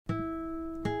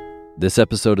This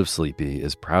episode of Sleepy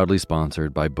is proudly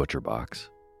sponsored by ButcherBox.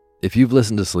 If you've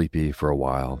listened to Sleepy for a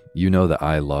while, you know that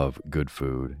I love good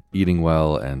food, eating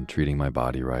well, and treating my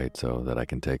body right so that I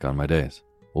can take on my days.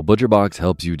 Well, ButcherBox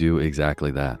helps you do exactly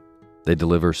that. They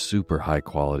deliver super high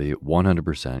quality,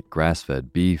 100%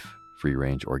 grass-fed beef,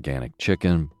 free-range organic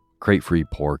chicken, crate-free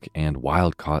pork, and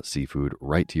wild-caught seafood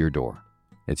right to your door.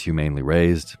 It's humanely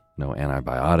raised, no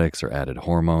antibiotics or added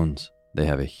hormones. They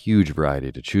have a huge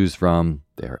variety to choose from.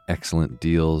 They are excellent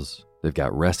deals. They've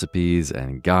got recipes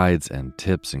and guides and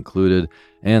tips included,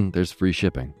 and there's free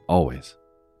shipping, always.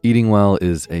 Eating well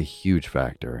is a huge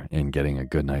factor in getting a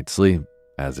good night's sleep,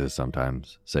 as is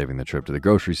sometimes saving the trip to the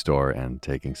grocery store and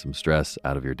taking some stress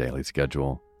out of your daily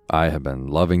schedule. I have been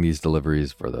loving these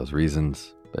deliveries for those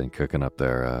reasons. Been cooking up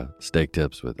their steak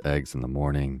tips with eggs in the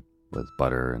morning with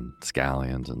butter and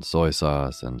scallions and soy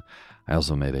sauce, and I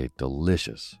also made a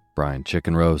delicious brine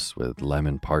chicken roast with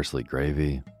lemon parsley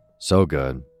gravy. So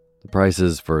good. The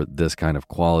prices for this kind of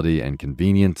quality and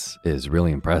convenience is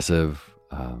really impressive.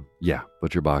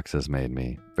 ButcherBox has made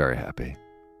me very happy.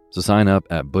 So sign up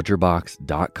at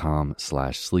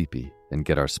butcherbox.com/sleepy and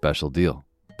get our special deal.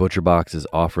 ButcherBox is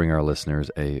offering our listeners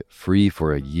a free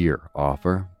for a year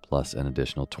offer, plus an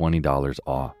additional $20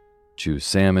 off. Choose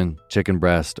salmon, chicken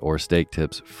breast, or steak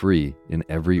tips free in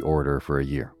every order for a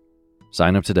year.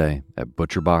 Sign up today at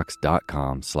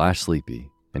butcherbox.com/sleepy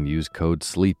and use code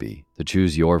SLEEPY to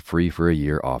choose your free for a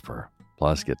year offer.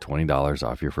 Plus, get $20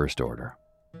 off your first order.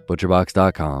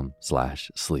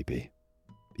 butcherbox.com/sleepy.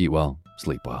 Eat well,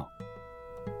 sleep well.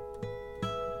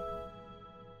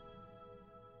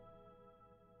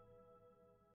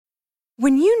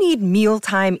 When you need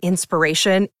mealtime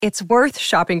inspiration, it's worth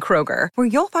shopping Kroger, where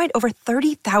you'll find over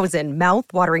 30,000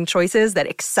 mouth-watering choices that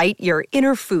excite your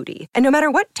inner foodie. And no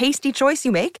matter what tasty choice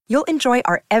you make, you'll enjoy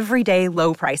our everyday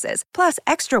low prices, plus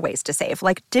extra ways to save,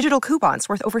 like digital coupons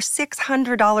worth over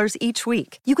 $600 each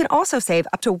week. You can also save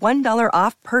up to $1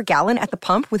 off per gallon at the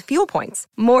pump with fuel points.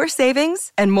 More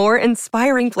savings and more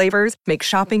inspiring flavors make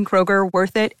shopping Kroger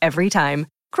worth it every time.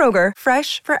 Kroger,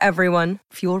 fresh for everyone.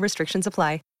 Fuel restrictions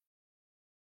apply.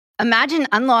 Imagine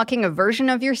unlocking a version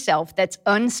of yourself that's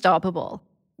unstoppable,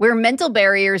 where mental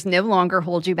barriers no longer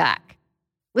hold you back.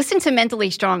 Listen to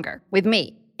Mentally Stronger with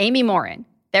me, Amy Morin,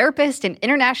 therapist and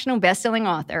international best-selling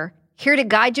author, here to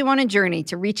guide you on a journey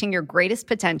to reaching your greatest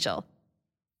potential.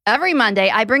 Every Monday,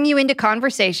 I bring you into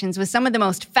conversations with some of the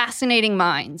most fascinating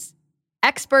minds.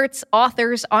 Experts,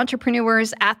 authors,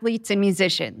 entrepreneurs, athletes, and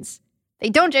musicians. They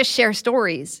don't just share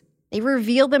stories. They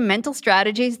reveal the mental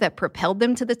strategies that propelled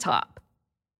them to the top.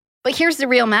 But here's the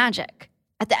real magic.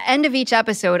 At the end of each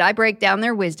episode, I break down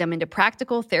their wisdom into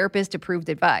practical therapist-approved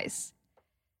advice.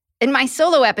 In my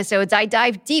solo episodes, I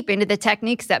dive deep into the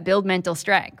techniques that build mental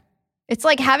strength. It's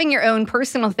like having your own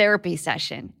personal therapy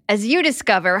session as you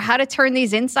discover how to turn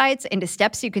these insights into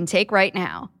steps you can take right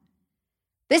now.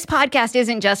 This podcast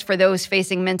isn't just for those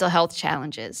facing mental health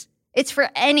challenges. It's for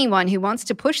anyone who wants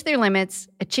to push their limits,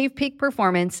 achieve peak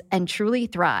performance, and truly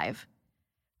thrive.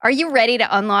 Are you ready to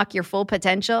unlock your full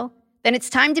potential? Then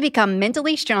it's time to become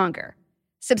mentally stronger.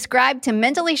 Subscribe to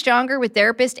Mentally Stronger with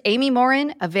therapist Amy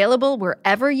Morin, available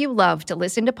wherever you love to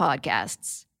listen to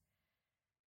podcasts.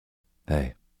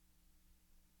 Hey,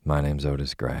 my name's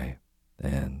Otis Gray,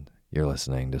 and you're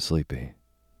listening to Sleepy.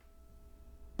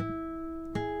 A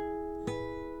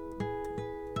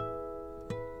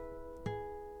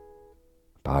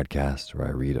podcast where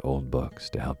I read old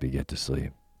books to help you get to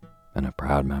sleep, and a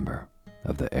proud member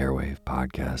of the Airwave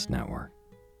Podcast Network.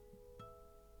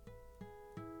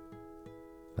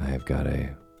 I have got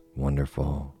a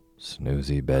wonderful,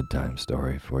 snoozy bedtime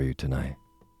story for you tonight.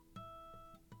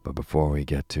 But before we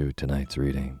get to tonight's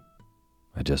reading,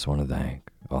 I just want to thank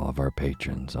all of our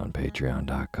patrons on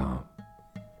patreon.com.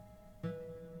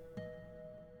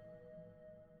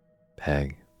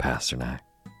 Peg Pasternak.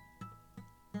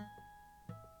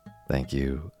 Thank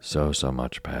you so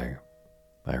much, Peg.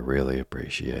 I really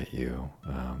appreciate you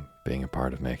being a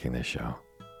part of making this show.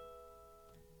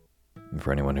 And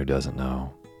for anyone who doesn't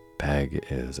know, Peg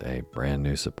is a brand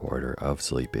new supporter of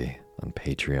Sleepy on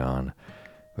Patreon,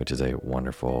 which is a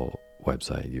wonderful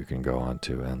website you can go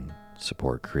onto and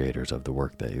support creators of the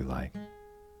work that you like.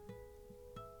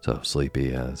 So if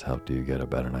Sleepy has helped you get a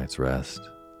better night's rest,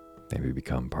 maybe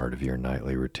become part of your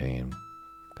nightly routine,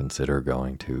 consider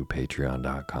going to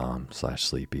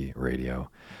patreon.com/sleepyradio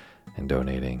and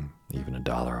donating even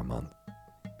 $1 a month.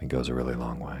 It goes a really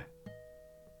long way.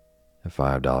 At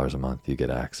 $5 a month, you get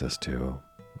access to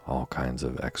all kinds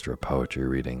of extra poetry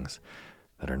readings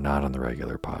that are not on the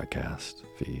regular podcast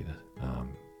feed.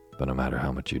 But no matter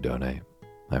how much you donate,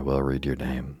 I will read your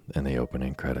name in the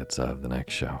opening credits of the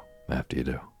next show. after you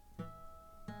do.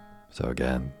 So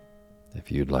again,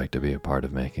 if you'd like to be a part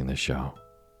of making this show,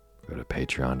 go to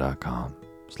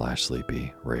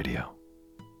patreon.com/sleepyradio.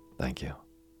 Thank you.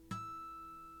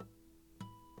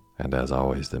 And as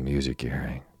always, the music you're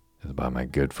hearing is by my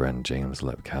good friend James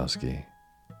Lepkowski,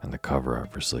 and the cover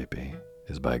art for Sleepy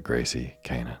is by Gracie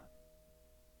Kanan.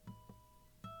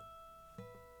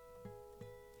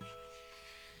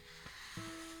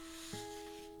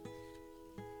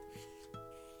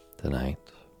 Tonight,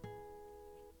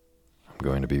 I'm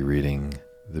going to be reading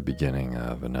the beginning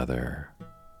of another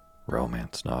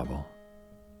romance novel,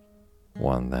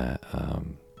 one that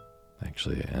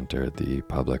actually entered the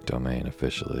public domain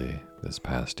officially this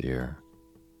past year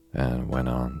and went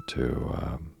on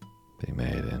to be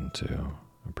made into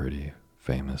a pretty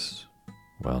famous,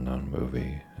 well-known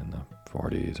movie in the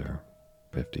 40s or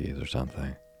 50s or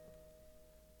something.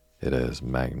 It is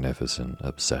Magnificent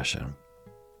Obsession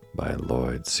by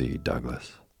Lloyd C.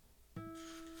 Douglas.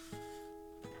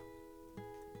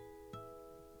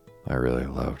 I really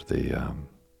loved the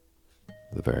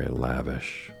very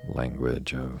lavish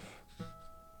language of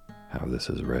how this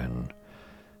is written.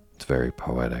 It's very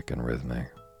poetic and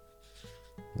rhythmic.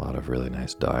 A lot of really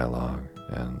nice dialogue,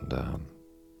 and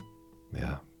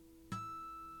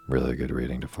really good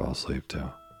reading to fall asleep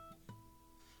to.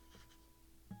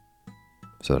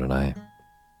 So tonight,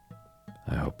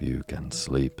 I hope you can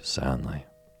sleep soundly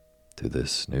to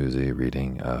this snoozy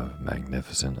reading of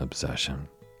Magnificent Obsession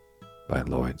by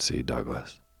Lloyd C.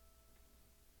 Douglas.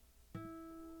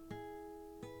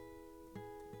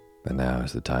 But now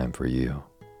is the time for you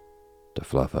to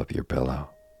fluff up your pillow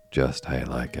just how you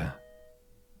like it.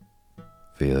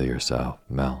 Feel yourself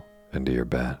melt into your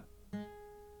bed.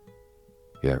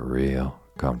 Get real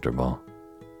comfortable.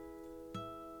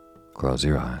 Close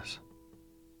your eyes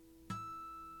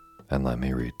and let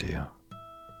me read to you.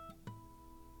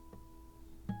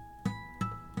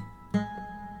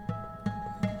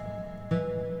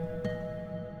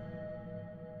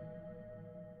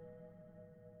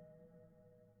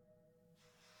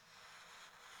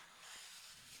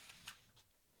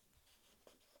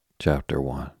 Chapter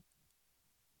 1.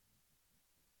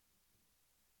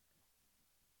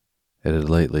 It had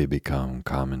lately become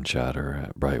common chatter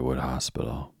at Brightwood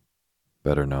Hospital,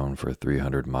 better known for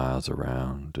 300 miles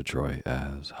around Detroit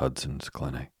as Hudson's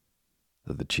Clinic,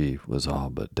 that the chief was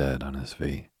all but dead on his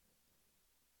feet.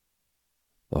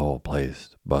 The whole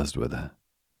place buzzed with it.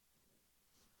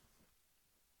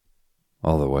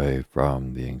 All the way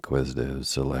from the inquisitive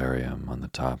solarium on the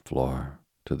top floor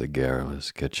to the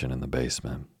garrulous kitchen in the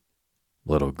basement,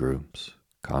 little groups,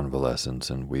 convalescents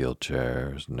in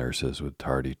wheelchairs, nurses with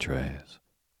tardy trays,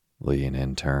 lean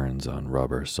interns on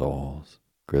rubber soles,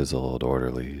 grizzled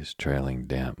orderlies trailing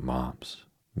damp mops,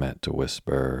 met to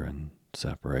whisper and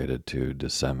separated to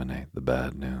disseminate the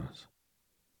bad news.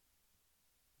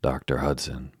 Dr.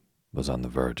 Hudson was on the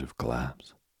verge of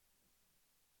collapse.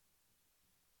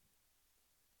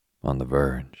 On the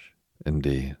verge,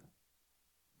 indeed.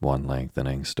 One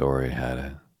lengthening story had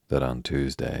it that on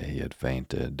Tuesday he had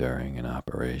fainted during an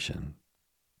operation.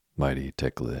 Mighty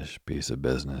ticklish piece of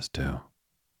business, too,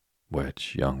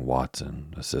 which young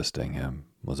Watson, assisting him,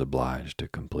 was obliged to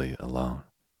complete alone.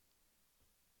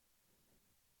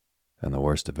 And the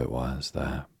worst of it was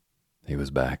that he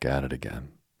was back at it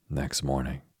again next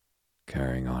morning,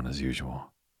 carrying on as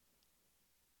usual.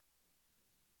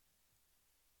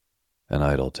 An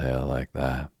idle tale like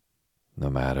that, no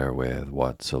matter with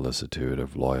what solicitude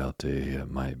of loyalty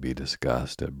it might be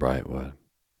discussed at Brightwood,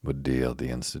 would deal the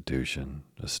institution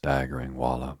a staggering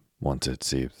wallop once it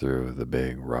seeped through the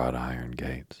big wrought iron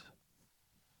gates.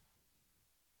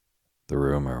 The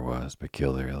rumor was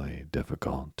peculiarly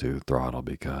difficult to throttle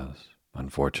because,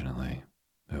 unfortunately,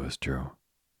 it was true.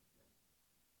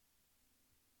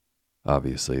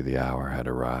 Obviously, the hour had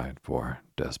arrived for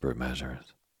desperate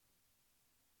measures.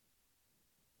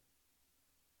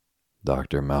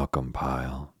 Dr. Malcolm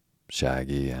Pyle,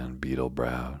 shaggy and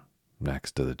beetle-browed,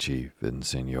 next to the chief in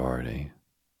seniority,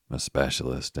 a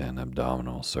specialist in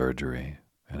abdominal surgery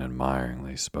and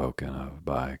admiringly spoken of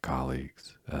by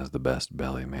colleagues as the best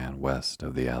belly man west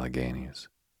of the Alleghenies,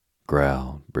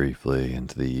 growled briefly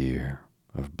into the ear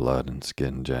of Blood and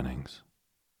Skin Jennings,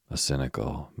 a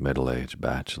cynical, middle-aged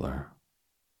bachelor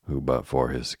who, but for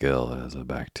his skill as a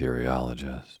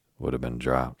bacteriologist, would have been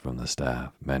dropped from the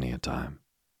staff many a time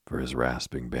for his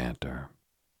rasping banter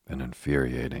and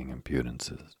infuriating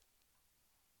impudences.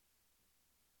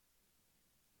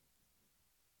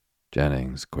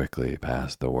 Jennings quickly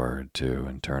passed the word to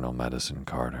internal medicine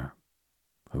Carter,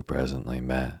 who presently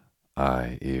met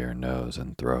eye, ear, nose,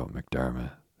 and throat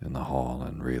McDermott in the hall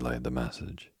and relayed the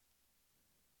message.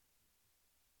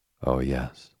 "Oh,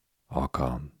 yes, I'll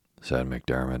come," said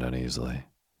McDermott uneasily.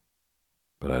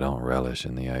 "But I don't relish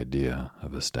in the idea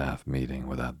of a staff meeting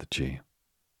without the chief.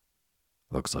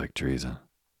 Looks like treason."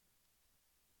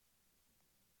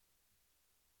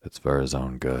 "It's for his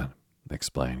own good,"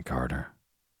 explained Carter.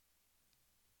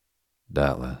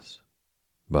 "Doubtless,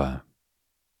 but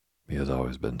he has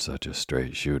always been such a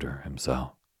straight shooter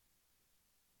himself.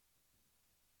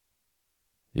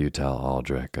 You tell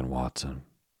Aldrich and Watson.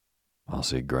 I'll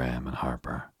see Graham and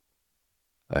Harper.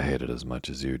 I hate it as much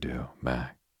as you do,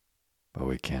 Mac, but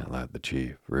we can't let the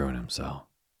chief ruin himself."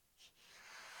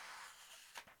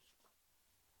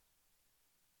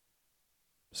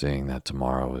 Seeing that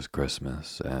tomorrow was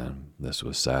Christmas and this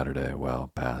was Saturday well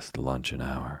past the luncheon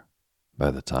hour,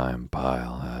 by the time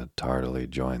Pyle had tardily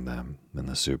joined them in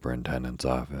the superintendent's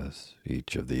office,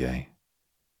 each of the 8,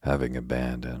 having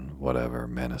abandoned whatever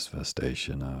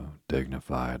manifestation of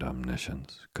dignified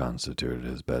omniscience constituted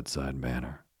his bedside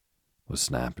manner, was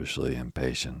snappishly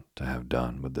impatient to have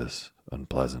done with this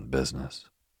unpleasant business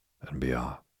and be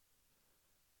off.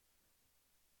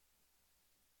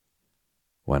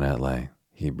 When at length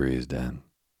he breezed in,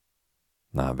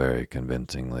 not very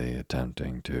convincingly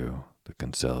attempting to the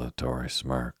conciliatory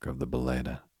smirk of the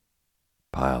belated,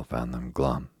 Pyle found them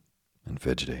glum and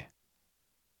fidgety.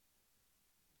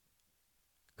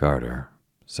 Carter,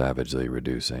 savagely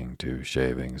reducing to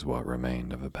shavings what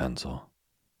remained of a pencil,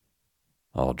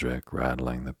 Aldrich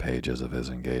rattling the pages of his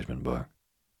engagement book,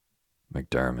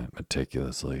 McDermott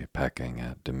meticulously pecking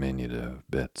at diminutive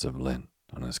bits of lint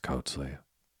on his coat sleeve,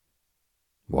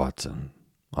 Watson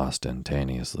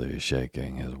ostentatiously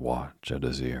shaking his watch at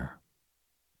his ear,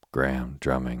 Graham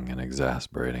drumming an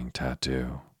exasperating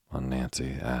tattoo on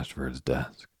Nancy Ashford's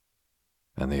desk,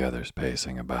 and the others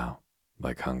pacing about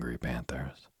like hungry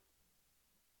panthers.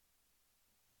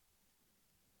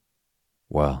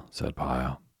 "Well," said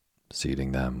Pyle,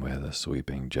 seating them with a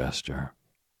sweeping gesture,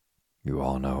 "you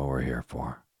all know what we're here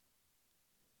for."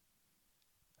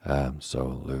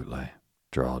 "Absolutely,"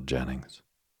 drawled Jennings.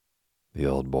 "The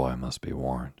old boy must be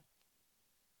warned."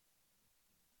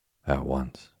 "At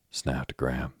once," snapped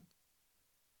Graham.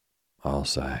 "I'll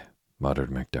say," muttered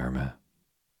McDermott.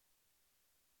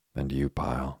 "And you,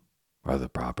 Pyle, are the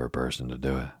proper person to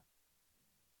do it."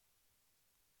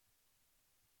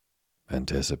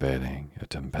 Anticipating a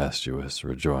tempestuous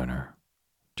rejoinder,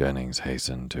 Jennings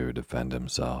hastened to defend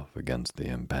himself against the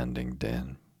impending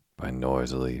din by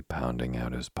noisily pounding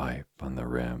out his pipe on the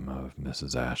rim of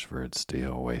Mrs. Ashford's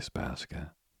steel wastebasket,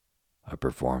 a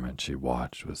performance she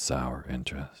watched with sour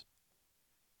interest.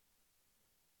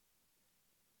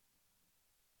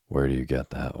 "Where do you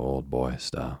get that old boy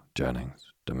stuff,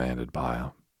 Jennings?" demanded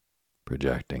Pyle,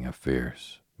 projecting a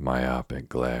fierce, myopic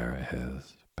glare at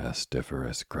his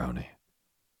pestiferous crony.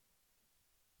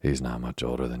 "He's not much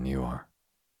older than you are."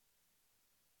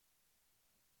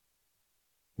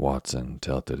 Watson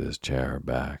tilted his chair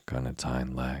back on its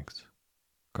hind legs,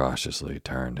 cautiously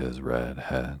turned his red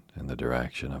head in the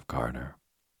direction of Carter,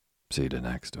 seated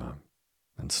next to him,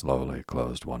 and slowly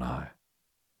closed one eye.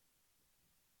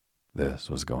 This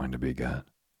was going to be good.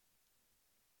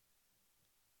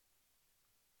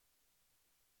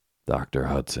 "Dr.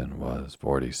 Hudson was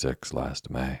 46 last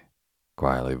May,"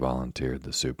 quietly volunteered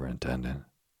the superintendent,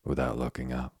 without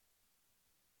looking up.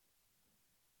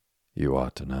 "You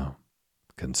ought to know,"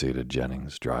 conceded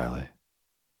Jennings dryly.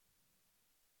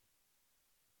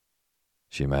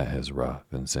 She met his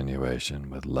rough insinuation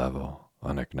with level,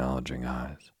 unacknowledging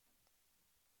eyes.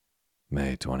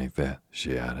 "May 25th,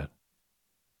 she added.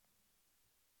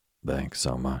 "Thanks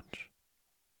so much."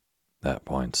 That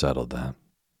point settled then.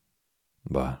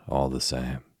 But all the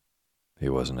same, he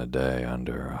wasn't a day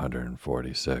under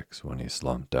 146 when he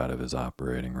slumped out of his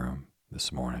operating room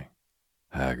this morning,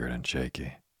 haggard and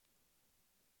shaky.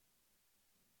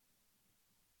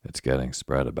 "It's getting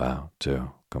spread about,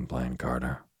 too," complained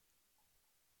Carter.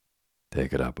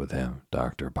 "Take it up with him,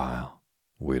 Dr. Pyle,"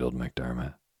 wheedled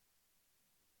McDermott.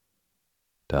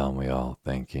 "Tell him we all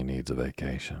think he needs a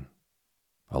vacation.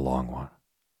 A long one."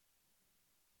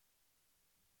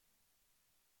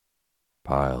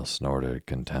 Pyle snorted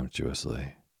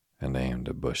contemptuously and aimed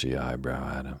a bushy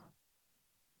eyebrow at him.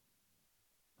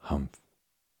 "Humph,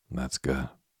 that's good.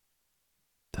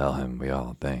 Tell him we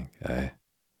all think, eh?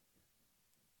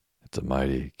 It's a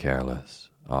mighty careless,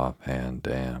 offhand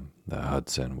damn that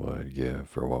Hudson would give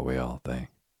for what we all think.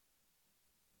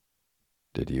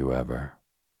 Did you ever?"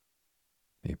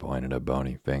 He pointed a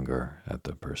bony finger at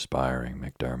the perspiring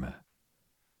McDermott.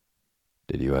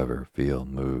 "Did you ever feel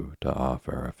moved to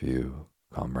offer a few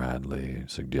comradely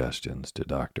suggestions to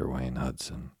Dr. Wayne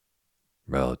Hudson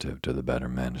relative to the better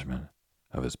management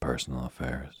of his personal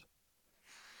affairs?"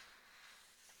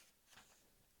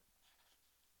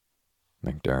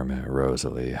 McDermott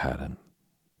rosily hadn't,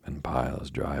 and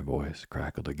Pyle's dry voice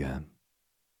crackled again.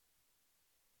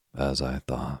 As I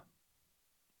thought.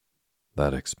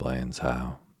 That explains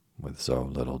how, with so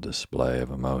little display of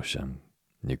emotion,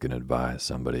 you can advise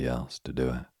somebody else to do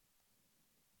it.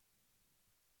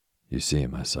 You see,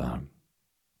 my son,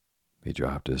 he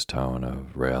dropped his tone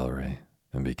of raillery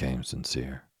and became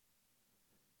sincere.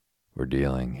 We're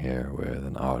dealing here with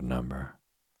an odd number.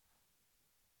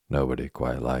 Nobody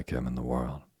quite like him in the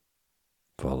world,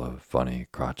 full of funny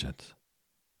crotchets.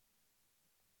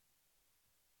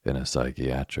 In a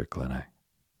psychiatric clinic,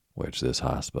 which this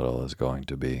hospital is going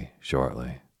to be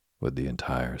shortly, with the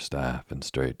entire staff in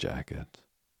straitjackets,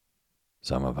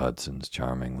 some of Hudson's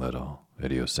charming little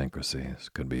idiosyncrasies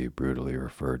could be brutally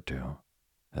referred to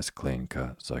as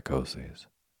clean-cut psychoses.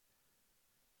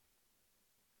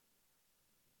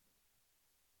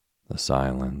 The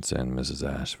silence in Mrs.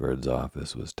 Ashford's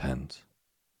office was tense.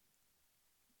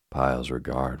 Pyle's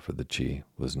regard for the chief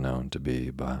was known to be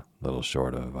but little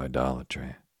short of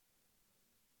idolatry.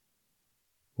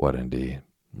 What indeed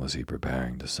was he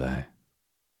preparing to say?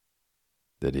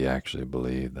 Did he actually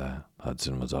believe that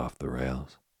Hudson was off the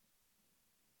rails?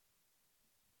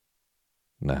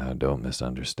 Now, don't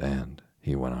misunderstand,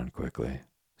 he went on quickly,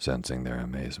 sensing their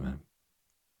amazement.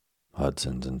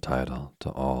 Hudson's entitled to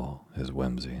all his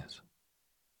whimsies.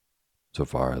 So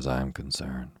far as I am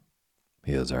concerned,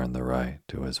 he has earned the right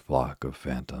to his flock of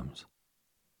phantoms.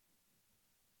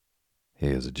 He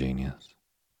is a genius,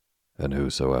 and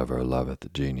whosoever loveth a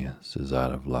genius is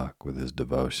out of luck with his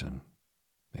devotion,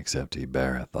 except he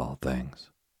beareth all things,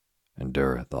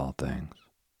 endureth all things,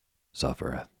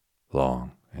 suffereth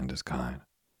long, and is kind.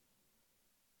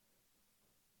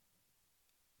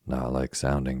 Not like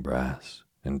sounding brass,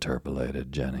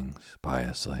 interpolated Jennings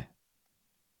piously.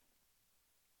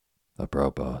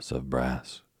 Apropos of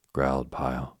brass, growled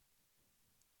Pyle.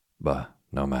 But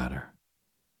no matter.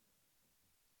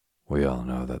 We all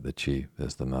know that the chief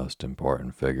is the most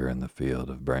important figure in the field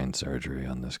of brain surgery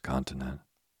on this continent.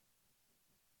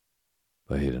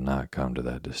 But he did not come to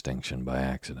that distinction by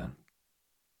accident.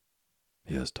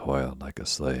 He has toiled like a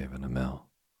slave in a mill.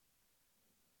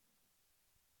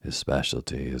 His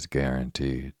specialty is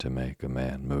guaranteed to make a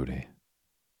man moody.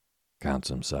 Counts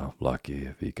himself lucky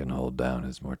if he can hold down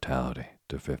his mortality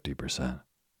to 50%.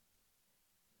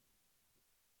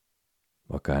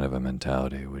 What kind of a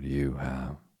mentality would you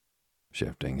have,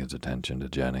 shifting his attention to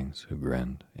Jennings, who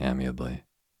grinned amiably,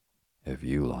 if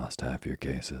you lost half your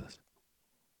cases?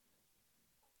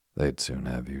 They'd soon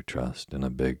have you trussed in a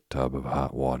big tub of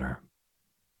hot water,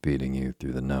 feeding you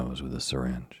through the nose with a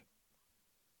syringe.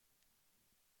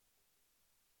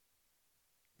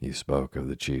 You spoke of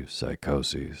the chief's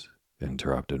psychoses,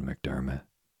 interrupted McDermott,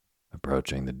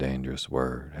 approaching the dangerous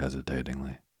word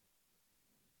hesitatingly.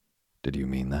 Did you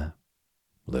mean that?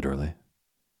 Literally?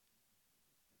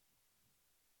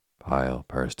 Pyle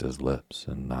pursed his lips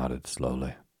and nodded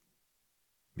slowly.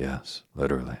 Yes,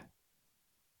 literally.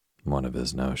 One of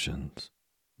his notions,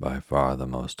 by far the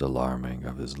most alarming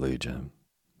of his legion,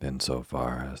 in so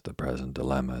far as the present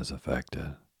dilemma is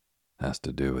affected, has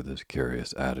to do with his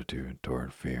curious attitude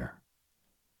toward fear.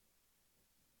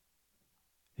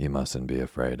 He mustn't be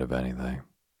afraid of anything.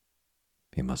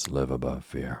 He must live above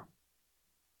fear.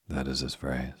 That is his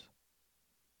phrase.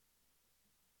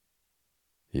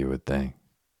 You would think,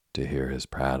 to hear his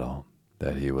prattle,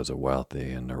 that he was a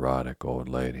wealthy and neurotic old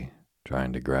lady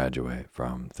trying to graduate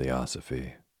from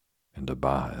theosophy into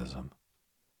Bahaism.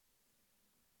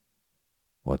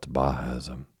 What's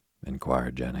Bahaism?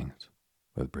 Inquired Jennings,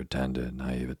 with pretended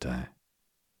naivete.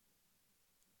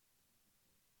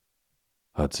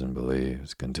 Hudson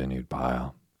believes, continued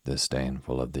Pyle,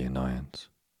 disdainful of the annoyance,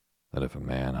 that if a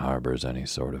man harbors any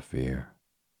sort of fear,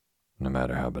 no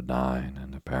matter how benign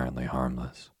and apparently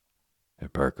harmless,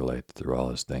 it percolates through all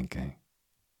his thinking,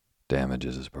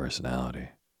 damages his personality,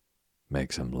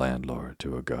 makes him landlord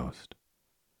to a ghost.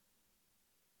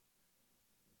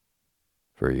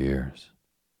 For years,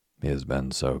 he has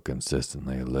been so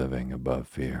consistently living above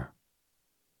fear.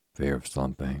 Fear of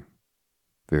slumping,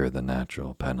 fear of the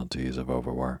natural penalties of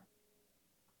overwork,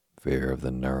 fear of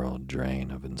the neural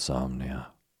drain of insomnia.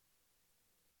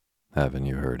 Haven't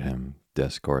you heard him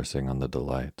discoursing on the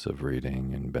delights of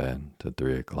reading in bed to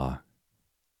 3 o'clock?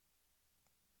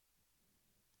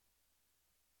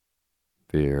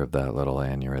 Fear of that little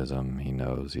aneurysm he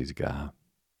knows he's got,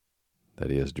 that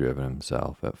he has driven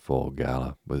himself at full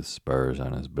gallop with spurs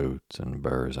on his boots and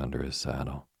burrs under his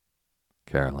saddle,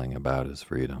 caroling about his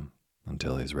freedom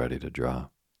until he's ready to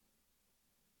drop.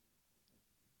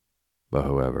 But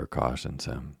whoever cautions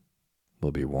him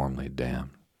will be warmly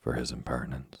damned for his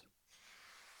impertinence.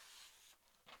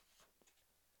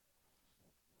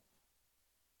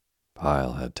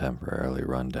 Pyle had temporarily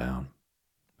run down,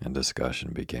 and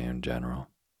discussion became general.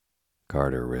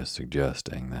 Carter risked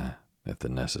suggesting that if the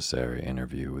necessary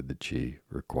interview with the chief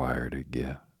required a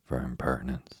gift for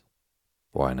impertinence,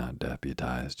 why not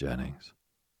deputize Jennings?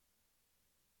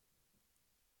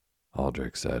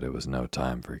 Aldrich said it was no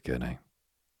time for kidding.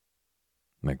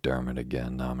 McDermott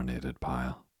again nominated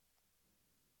Pyle.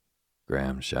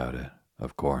 Graham shouted,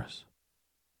 "Of course."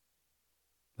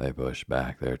 They pushed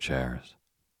back their chairs.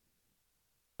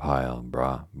 Pyle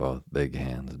brought both big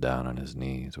hands down on his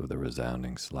knees with a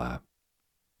resounding slap,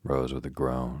 rose with a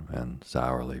groan, and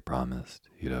sourly promised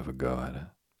he'd have a go at it.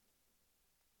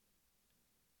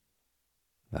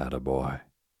 "Attaboy,"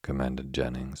 commended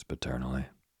Jennings paternally.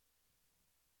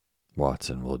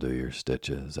 "Watson will do your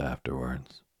stitches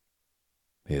afterwards.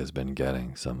 He has been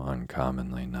getting some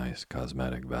uncommonly nice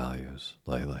cosmetic values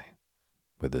lately,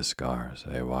 with his scars,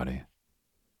 Waddy?"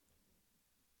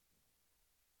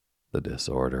 The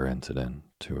disorder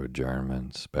incident to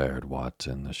adjournment spared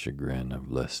Watson the chagrin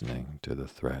of listening to the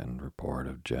threatened report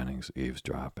of Jennings'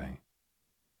 eavesdropping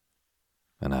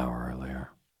an hour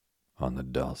earlier on the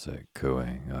dulcet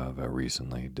cooing of a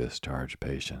recently discharged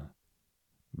patient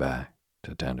back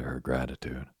to tender her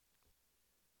gratitude.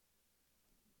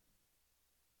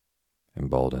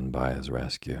 Emboldened by his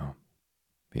rescue,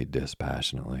 he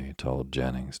dispassionately told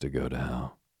Jennings to go to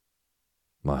hell,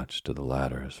 much to the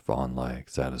latter's fawn-like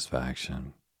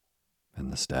satisfaction,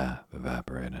 and the staff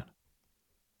evaporated.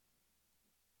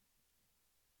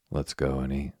 "Let's go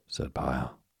and eat," said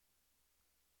Pyle.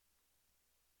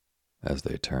 As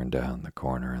they turned down the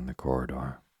corner in the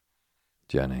corridor,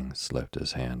 Jennings slipped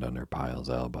his hand under Pyle's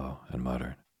elbow and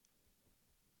muttered,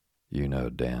 "You know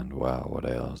damned well what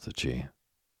ails the chief,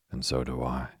 and so do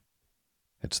I.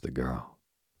 It's the girl."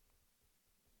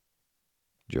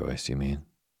 "Joyce, you mean?"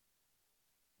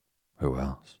 "Who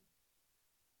else?"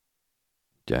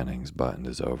 Jennings buttoned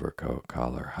his overcoat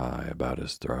collar high about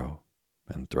his throat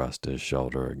and thrust his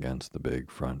shoulder against the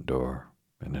big front door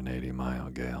in an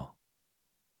 80-mile gale.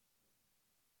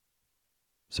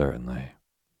 "Certainly.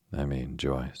 I mean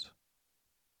Joyce.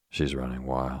 She's running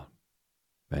wild,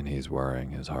 and he's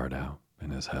worrying his heart out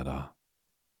and his head off."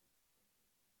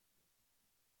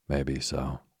 "Maybe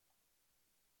so."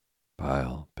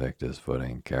 Pyle picked his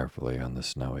footing carefully on the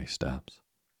snowy steps.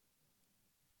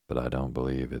 "But I don't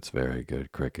believe it's very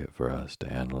good cricket for us to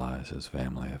analyze his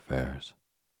family affairs."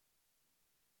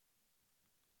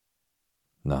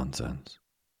 "Nonsense.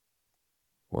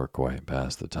 We're quite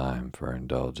past the time for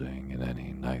indulging in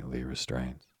any nightly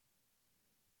restraints.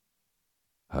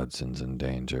 Hudson's in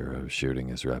danger of shooting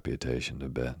his reputation to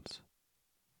bits.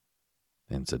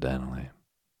 Incidentally,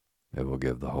 it will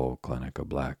give the whole clinic a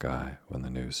black eye when the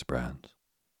news spreads.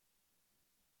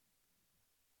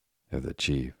 If the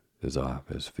chief is off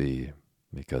his feed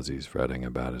because he's fretting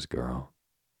about his girl,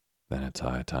 then it's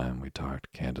high time we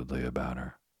talked candidly about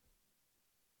her.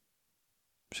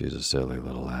 She's a silly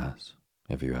little ass,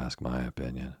 if you ask my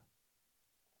opinion."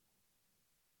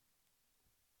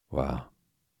 "Well,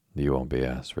 you won't be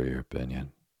asked for your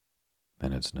opinion,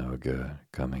 and it's no good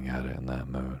coming at it in that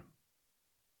mood.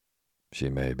 She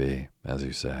may be, as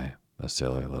you say, a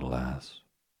silly little ass,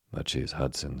 but she's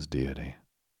Hudson's deity."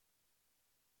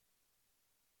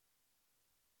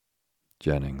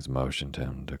 Jennings motioned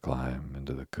him to climb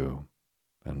into the coupe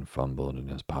and fumbled in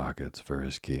his pockets for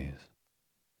his keys.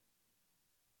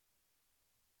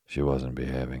 She wasn't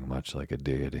behaving much like a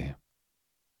deity,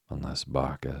 unless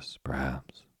Bacchus,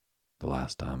 perhaps, the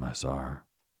last time I saw her.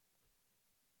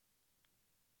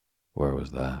 "Where was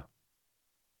that?"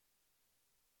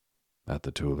 "At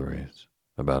the Tuileries,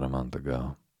 about a month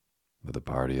ago, with a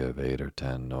party of 8 or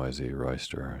 10 noisy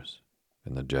roisterers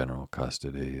in the general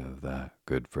custody of that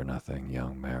good-for-nothing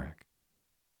young Merrick.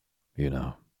 You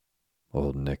know,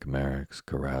 old Nick Merrick's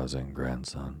carousing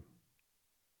grandson.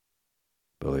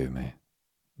 Believe me,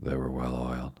 they were well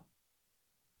oiled."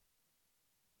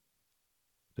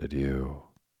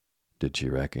 Did she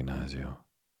recognize you?"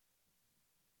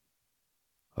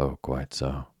 "Oh, quite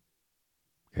so.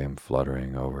 Came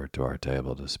fluttering over to our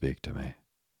table to speak to me."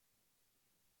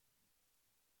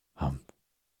 "Humph.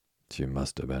 She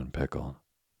must have been pickled.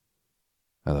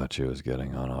 I thought she was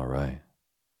getting on all right.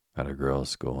 At a girls'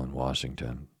 school in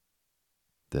Washington.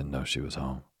 Didn't know she was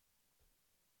home."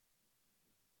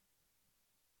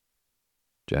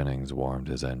 Jennings warmed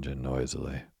his engine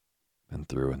noisily and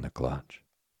threw in the clutch.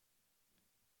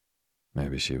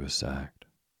 "Maybe she was sacked."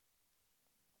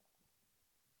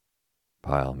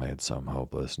 Pyle made some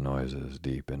hopeless noises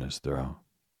deep in his throat.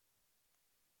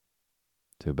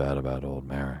 "Too bad about old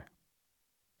Merrick.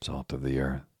 Salt of the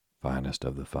earth, finest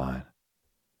of the fine.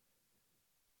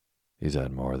 He's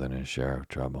had more than his share of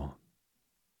trouble.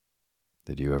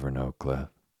 Did you ever know Cliff?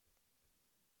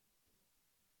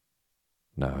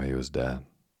 No, he was dead,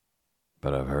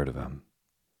 but I've heard of him.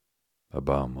 A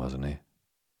bum, wasn't he?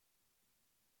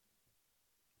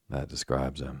 That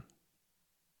describes him.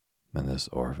 And this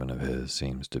orphan of his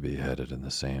seems to be headed in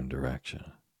the same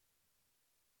direction.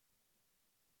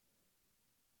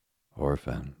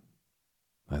 Orphan?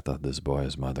 I thought this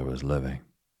boy's mother was living.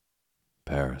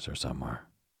 Paris or somewhere.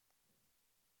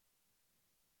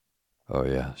 Oh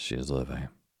yes, she's living.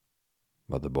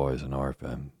 But the boy's an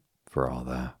orphan, for all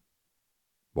that.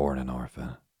 Born an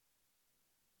orphan.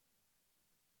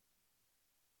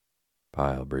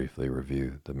 Pyle briefly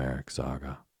reviewed the Merrick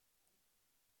saga.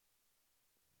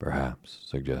 Perhaps,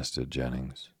 suggested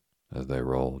Jennings, as they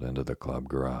rolled into the club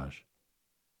garage,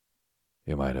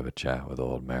 you might have a chat with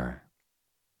old Merrick,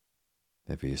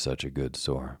 if he's such a good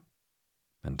sort,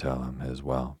 and tell him his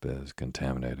whelp is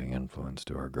contaminating influence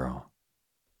to our girl.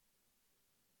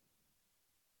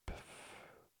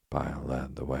 Pyle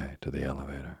led the way to the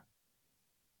elevator.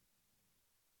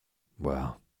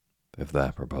 Well, if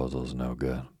that proposal's no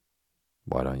good,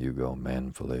 why don't you go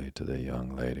manfully to the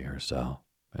young lady herself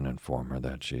and inform her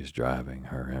that she's driving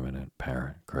her imminent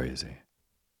parent crazy?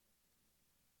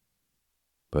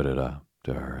 Put it up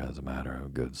to her as a matter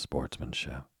of good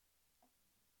sportsmanship.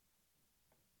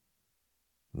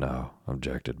 No,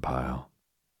 objected Pyle,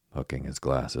 hooking his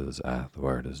glasses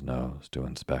athwart his nose to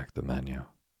inspect the menu.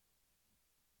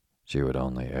 She would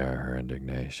only air her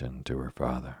indignation to her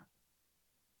father.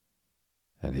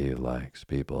 And he likes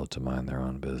people to mind their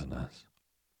own business,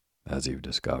 as you've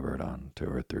discovered on 2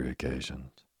 or 3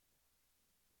 occasions.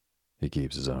 He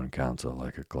keeps his own counsel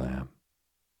like a clam,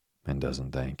 and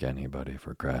doesn't thank anybody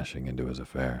for crashing into his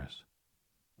affairs,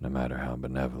 no matter how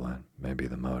benevolent may be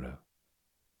the motive.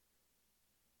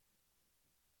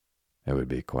 It would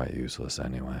be quite useless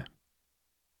anyway.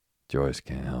 Joyce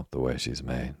can't help the way she's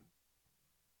made.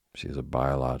 She's a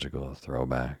biological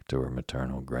throwback to her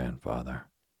maternal grandfather.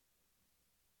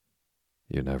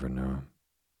 You never knew him.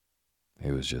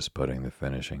 He was just putting the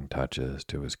finishing touches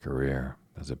to his career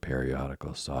as a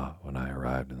periodical saw when I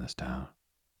arrived in this town,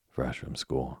 fresh from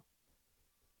school.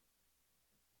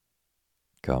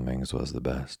 Cummings was the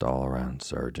best all-around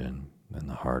surgeon and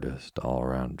the hardest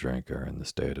all-around drinker in the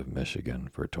state of Michigan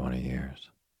for 20 years.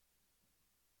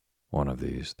 One of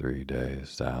these 3 days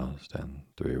soused and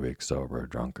 3 weeks sober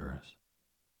drunkers.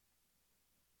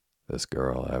 This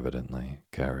girl evidently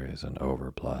carries an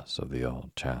overplus of the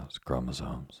old chap's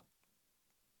chromosomes.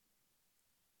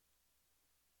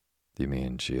 Do you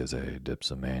mean she is a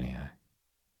dipsomaniac?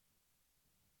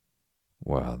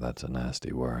 Well, that's a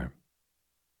nasty word.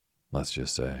 Let's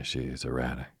just say she's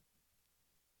erratic.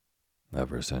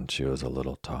 Ever since she was a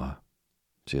little tot,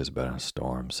 she has been a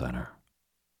storm center.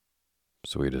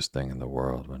 Sweetest thing in the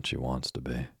world when she wants to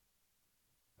be.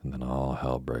 And then all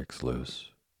hell breaks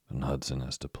loose, and Hudson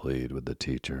has to plead with the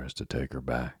teachers to take her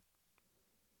back.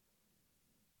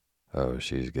 Oh,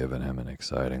 she's given him an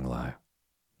exciting life,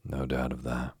 no doubt of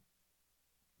that.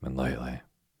 And lately,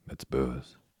 it's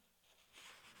booze.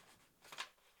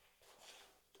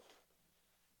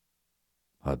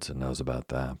 Hudson knows about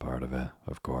that part of it,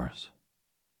 of course.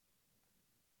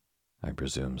 I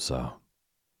presume so.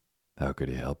 How could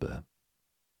he help it?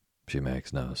 She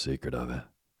makes no secret of it.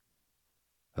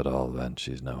 At all events,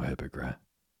 she's no hypocrite.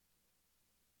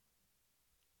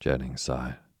 Jennings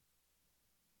sighed.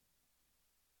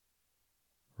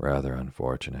 Rather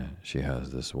unfortunate she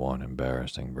has this one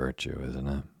embarrassing virtue, isn't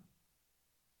it?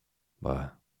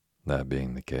 But, that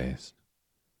being the case,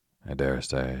 I dare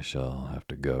say she'll have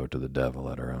to go to the devil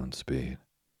at her own speed.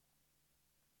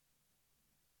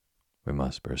 We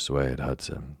must persuade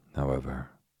Hudson,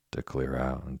 however, to clear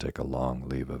out and take a long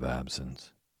leave of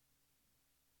absence.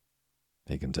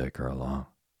 He can take her along.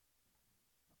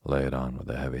 Lay it on with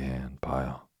a heavy hand,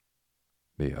 Pyle.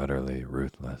 Be utterly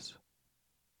ruthless.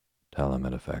 Tell him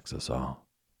it affects us all.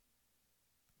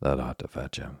 That ought to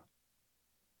fetch him.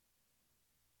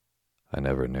 I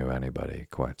never knew anybody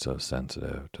quite so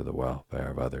sensitive to the welfare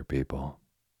of other people.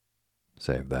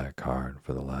 Save that card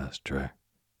for the last trick.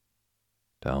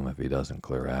 Tell him if he doesn't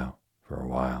clear out for a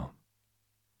while,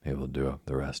 he will do up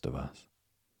the rest of us.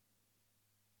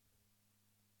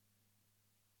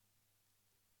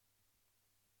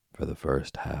 For the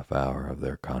first half hour of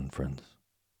their conference,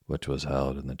 which was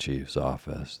held in the chief's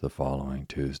office the following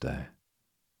Tuesday,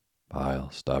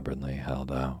 Pyle stubbornly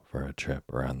held out for a trip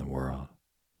around the world,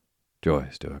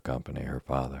 Joyce to accompany her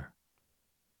father.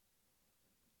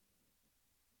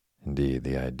 Indeed,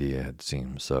 the idea had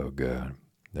seemed so good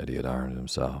that he had armed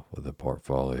himself with a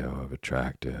portfolio of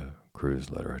attractive cruise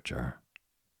literature.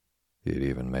 He'd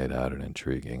even made out an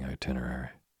intriguing itinerary.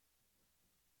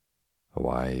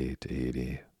 Hawaii,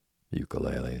 Tahiti,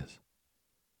 ukuleles.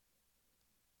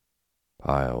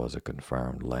 Pyle was a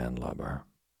confirmed landlubber,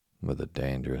 with a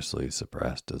dangerously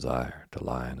suppressed desire to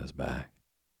lie on his back,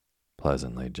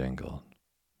 pleasantly jingled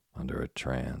under a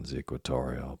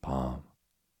trans-equatorial palm,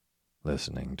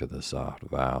 listening to the soft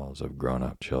vows of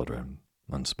grown-up children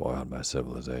unspoiled by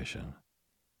civilization.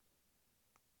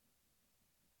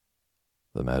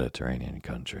 The Mediterranean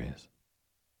countries.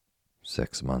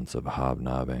 6 months of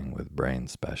hobnobbing with brain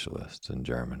specialists in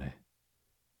Germany.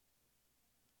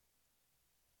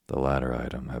 The latter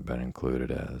item had been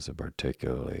included as a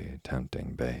particularly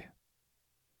tempting bait.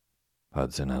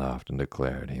 Hudson had often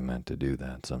declared he meant to do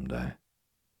that someday.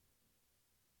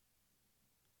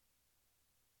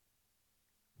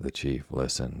 The chief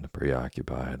listened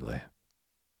preoccupiedly,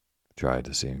 tried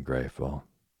to seem grateful,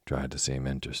 tried to seem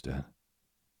interested.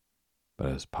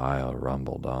 But as Pyle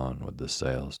rumbled on with the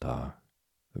sales talk,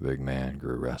 the big man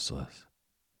grew restless,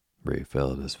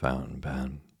 refilled his fountain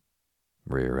pen,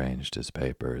 rearranged his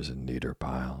papers in neater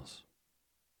piles,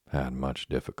 had much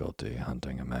difficulty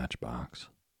hunting a matchbox.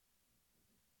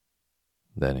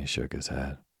 Then he shook his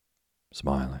head,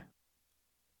 smiling.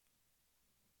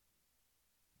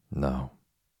 No,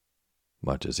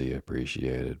 much as he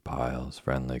appreciated Pyle's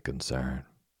friendly concern,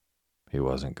 he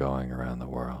wasn't going around the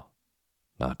world.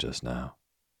 Not just now.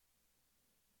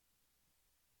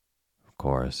 Of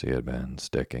course, he had been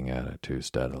sticking at it too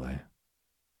steadily.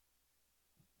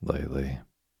 Lately,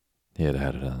 he had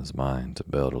had it on his mind to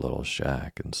build a little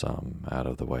shack in some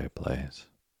out-of-the-way place,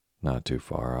 not too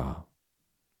far off,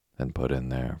 and put in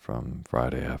there from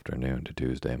Friday afternoon to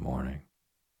Tuesday morning,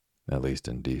 at least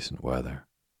in decent weather.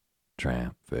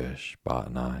 Tramp, fish,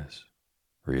 botanize,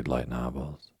 read light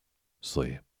novels,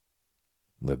 sleep,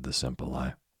 live the simple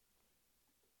life.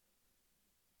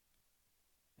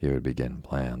 He would begin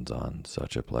plans on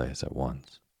such a place at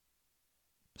once.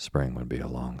 Spring would be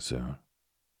along soon.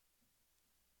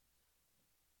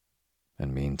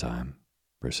 And meantime,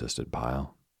 persisted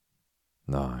Pyle,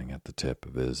 gnawing at the tip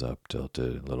of his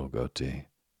up-tilted little goatee.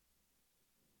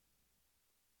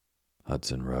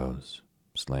 Hudson rose,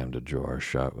 slammed a drawer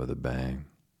shut with a bang,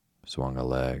 swung a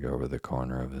leg over the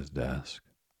corner of his desk,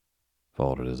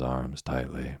 folded his arms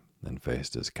tightly, and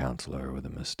faced his counselor with a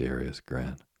mysterious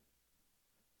grin.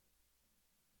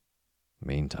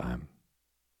 Meantime,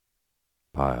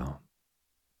 Pyle,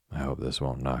 I hope this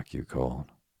won't knock you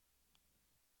cold.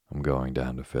 I'm going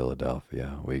down to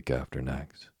Philadelphia week after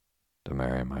next to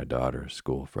marry my daughter's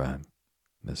school friend,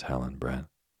 Miss Helen Brent.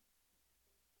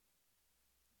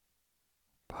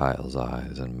 Pyle's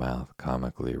eyes and mouth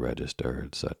comically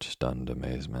registered such stunned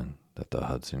amazement that the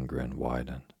Hudson grin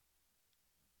widened.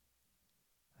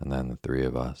 And then the three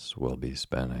of us will be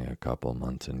spending a couple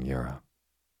months in Europe.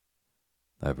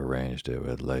 I've arranged it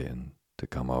with Leighton to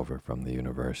come over from the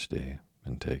university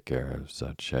and take care of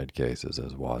such head cases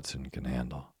as Watson can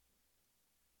handle.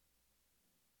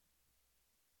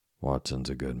 Watson's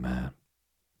a good man,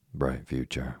 bright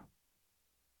future.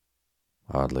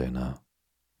 Oddly enough,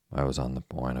 I was on the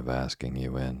point of asking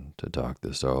you in to talk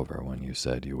this over when you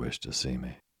said you wished to see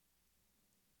me.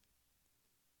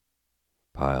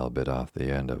 Pyle bit off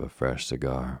the end of a fresh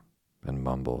cigar and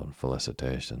mumbled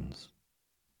felicitations,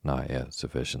 not yet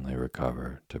sufficiently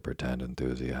recovered to pretend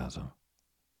enthusiasm.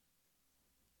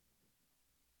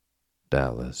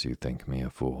 Doubtless you think me a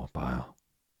fool, Pyle.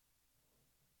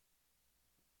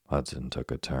 Hudson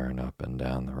took a turn up and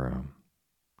down the room,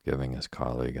 giving his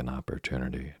colleague an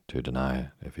opportunity to deny it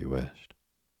if he wished.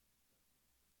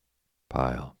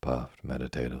 Pyle puffed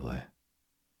meditatively.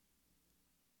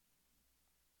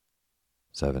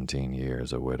 17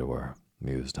 years a widower,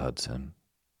 mused Hudson,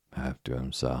 half to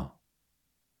himself.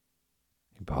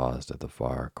 He paused at the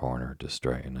far corner to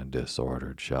straighten a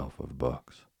disordered shelf of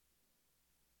books.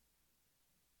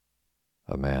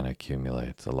 A man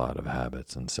accumulates a lot of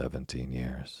habits in 17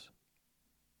 years.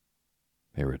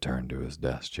 He returned to his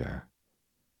desk chair.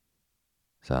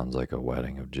 Sounds like a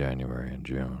wedding of January and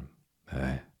June,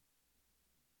 eh?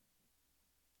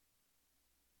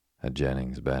 Had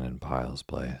Jennings been in Pyle's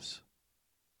place,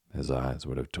 his eyes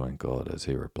would have twinkled as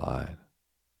he replied,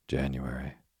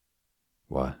 January.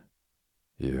 What?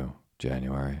 You,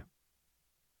 January?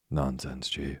 Nonsense,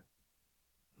 Chief.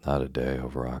 Not a day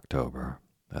over October,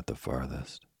 at the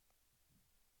farthest.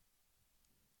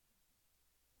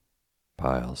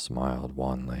 Pyle smiled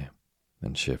wanly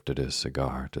and shifted his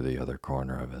cigar to the other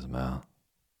corner of his mouth.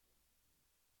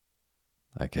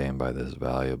 I came by this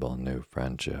valuable new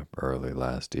friendship early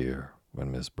last year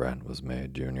when Miss Brent was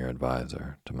made junior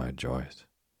advisor to my Joyce.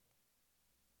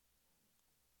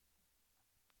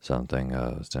 Something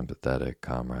of sympathetic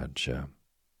comradeship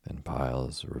in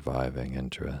Pyle's reviving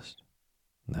interest,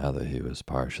 now that he was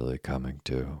partially coming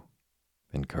to,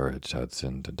 encouraged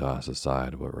Hudson to toss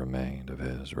aside what remained of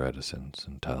his reticence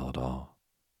and tell it all.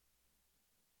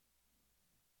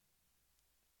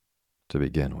 To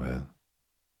begin with,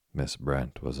 Miss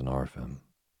Brent was an orphan.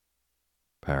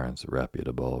 Parents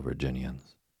reputable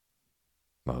Virginians.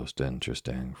 Most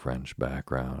interesting French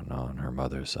background on her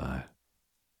mother's side.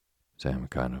 Same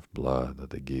kind of blood that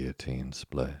the guillotine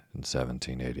split in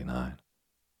 1789.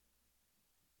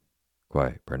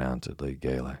 Quite pronouncedly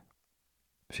Gaelic,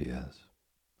 she is,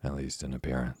 at least in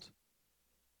appearance.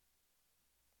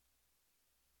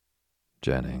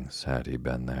 Jennings, had he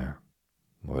been there,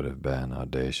 would have been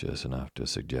audacious enough to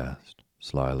suggest,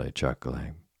 slyly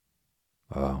chuckling,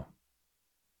 "Oh,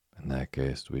 in that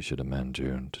case we should amend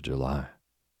June to July."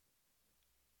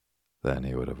 Then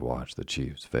he would have watched the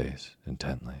chief's face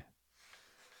intently.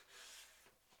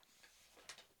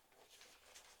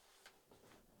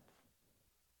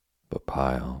 But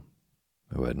Pyle,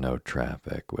 who had no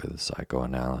traffic with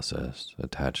psychoanalysis,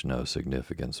 attached no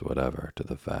significance whatever to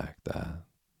the fact that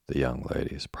the young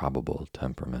lady's probable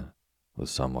temperament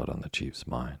was somewhat on the chief's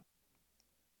mind.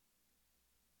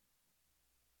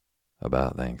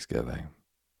 About Thanksgiving,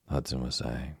 Hudson was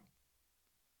saying,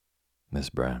 Miss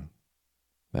Brent,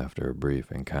 after a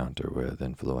brief encounter with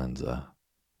influenza,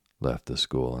 left the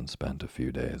school and spent a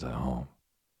few days at home.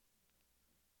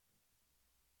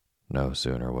 No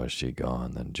sooner was she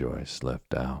gone than Joyce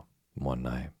slipped out one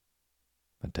night,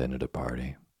 attended a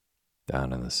party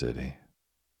down in the city,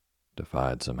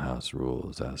 defied some house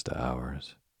rules as to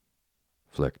hours,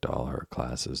 flicked all her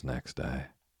classes next day,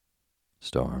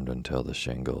 stormed until the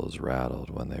shingles rattled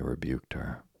when they rebuked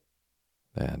her,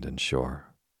 and, in short,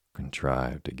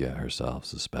 contrived to get herself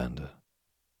suspended,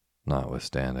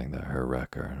 notwithstanding that her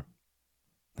record,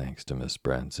 thanks to Miss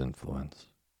Brent's influence,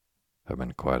 had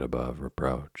been quite above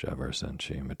reproach ever since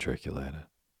she matriculated,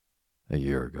 a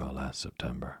year ago last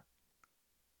September.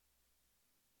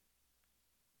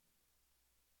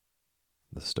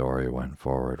 The story went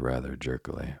forward rather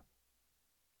jerkily.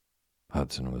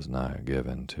 Hudson was not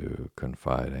given to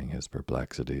confiding his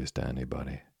perplexities to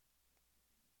anybody.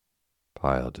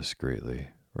 Pyle discreetly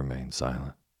remained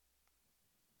silent.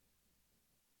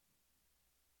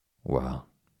 Well,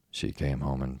 she came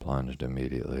home and plunged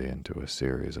immediately into a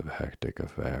series of hectic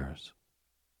affairs.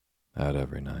 Out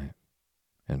every night,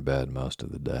 in bed most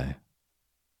of the day,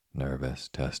 nervous,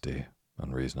 testy,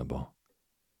 unreasonable.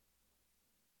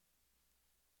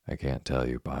 I can't tell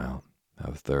you, Pyle,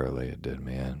 how thoroughly it did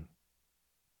me in.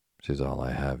 She's all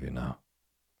I have, you know.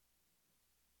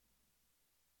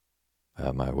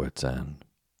 At my wit's end,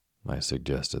 I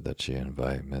suggested that she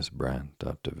invite Miss Brent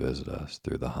up to visit us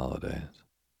through the holidays.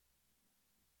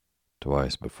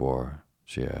 Twice before,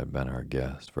 she had been our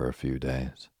guest for a few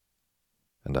days,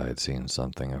 and I had seen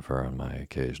something of her on my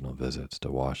occasional visits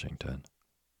to Washington.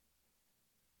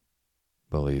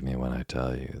 Believe me when I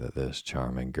tell you that this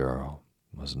charming girl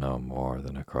was no more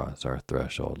than across our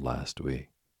threshold last week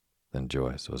than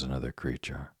Joyce was another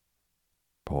creature,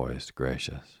 poised,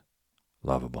 gracious,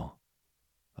 lovable,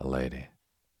 a lady.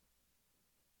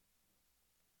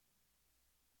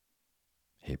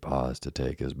 He paused to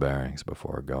take his bearings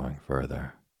before going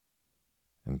further,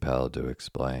 impelled to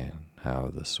explain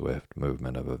how the swift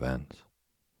movement of events,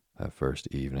 that first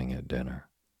evening at dinner,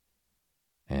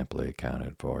 amply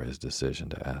accounted for his decision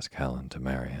to ask Helen to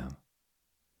marry him.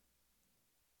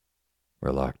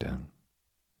 Reluctant,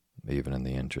 even in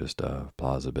the interest of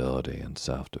plausibility and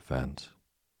self-defense,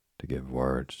 to give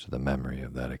words to the memory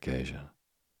of that occasion.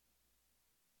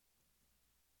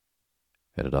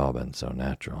 It had all been so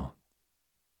natural,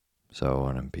 so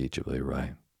unimpeachably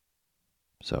right,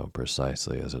 so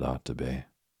precisely as it ought to be.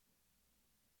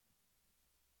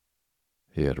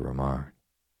 He had remarked,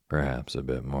 perhaps a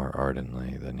bit more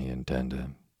ardently than he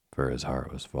intended, for his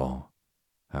heart was full,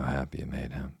 how happy it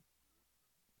made him.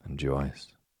 And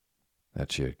Joyce,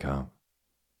 that she had come.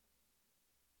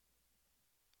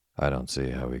 I don't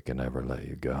see how we can ever let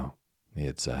you go, he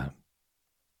had said,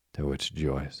 to which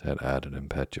Joyce had added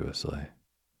impetuously,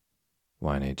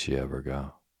 why need she ever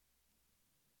go?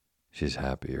 She's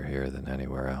happier here than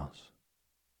anywhere else,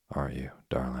 aren't you,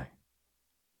 darling?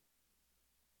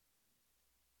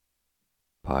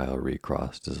 Pyle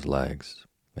recrossed his legs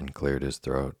and cleared his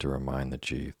throat to remind the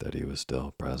chief that he was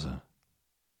still present.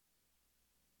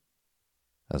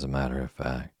 As a matter of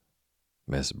fact,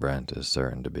 Miss Brent is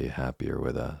certain to be happier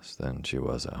with us than she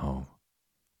was at home.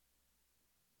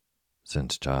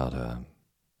 Since childhood,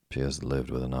 she has lived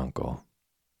with an uncle,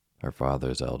 her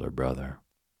father's elder brother,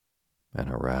 an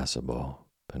irascible,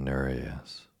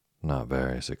 penurious, not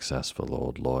very successful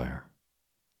old lawyer.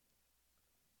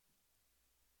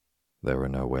 There were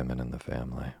no women in the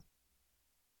family,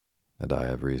 and I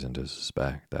have reason to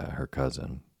suspect that her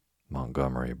cousin,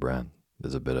 Montgomery Brent,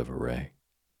 is a bit of a rake,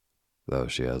 though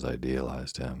she has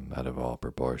idealized him out of all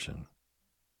proportion,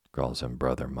 calls him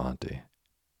Brother Monty,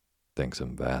 thinks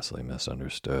him vastly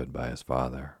misunderstood by his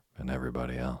father and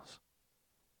everybody else.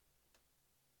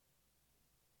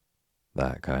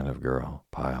 That kind of girl,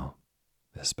 Pyle,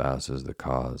 espouses the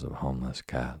cause of homeless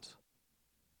cats,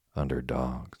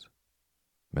 underdogs,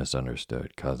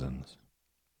 misunderstood cousins,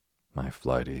 my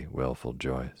flighty, willful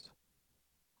Joyce.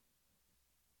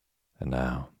 And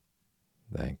now,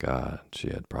 thank God, she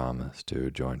had promised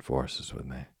to join forces with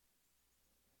me.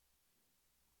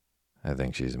 I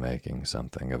think she's making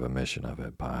something of a mission of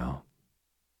it, Pyle.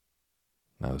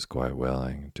 I was quite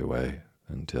willing to wait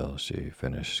until she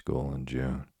finished school in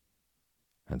June,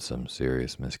 had some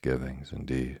serious misgivings,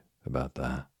 indeed, about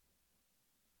that.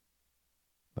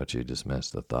 But she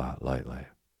dismissed the thought lightly.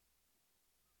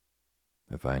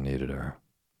 If I needed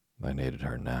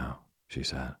her now, she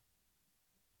said.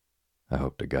 I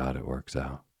hope to God it works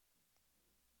out.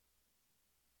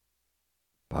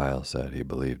 Pyle said he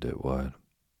believed it would,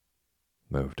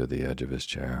 moved to the edge of his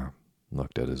chair,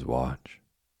 looked at his watch,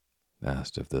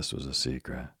 asked if this was a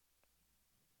secret.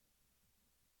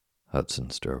 Hudson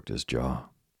stroked his jaw,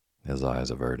 his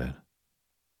eyes averted.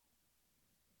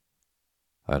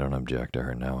 I don't object to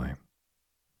her knowing.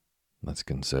 Let's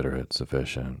consider it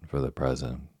sufficient for the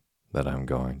present that I'm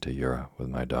going to Europe with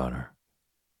my daughter.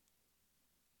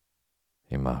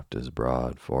 He mopped his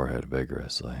broad forehead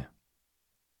vigorously.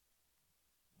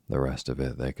 The rest of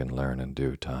it they can learn in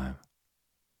due time.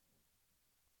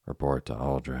 Report to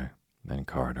Aldrich and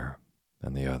Carter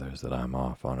and the others that I'm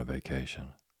off on a vacation.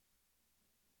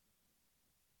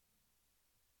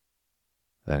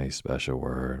 Any special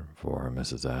word for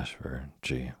Mrs. Ashford,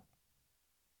 Chief?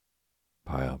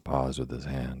 Pyle paused with his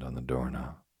hand on the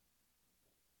doorknob.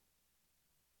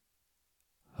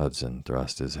 Hudson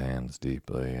thrust his hands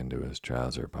deeply into his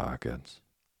trouser pockets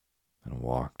and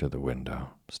walked to the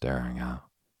window, staring out.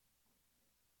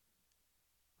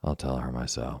 I'll tell her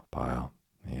myself, Pyle,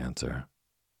 he answered,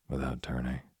 without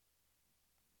turning.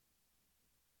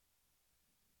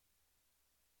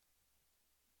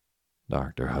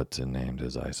 Dr. Hudson named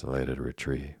his isolated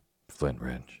retreat Flint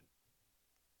Ridge.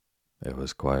 It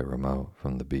was quite remote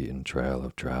from the beaten trail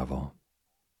of travel.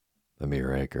 The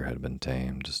mere acre had been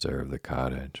tamed to serve the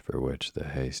cottage for which the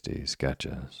hasty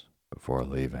sketches, before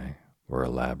leaving, were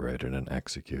elaborated and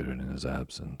executed in his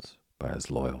absence by his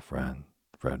loyal friend,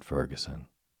 Fred Ferguson,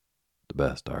 the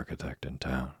best architect in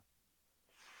town.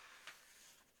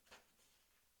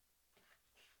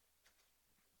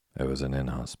 It was an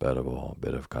inhospitable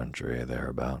bit of country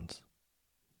thereabouts.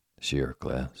 Sheer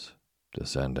cliffs,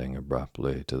 descending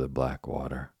abruptly to the black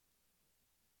water.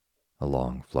 A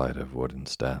long flight of wooden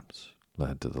steps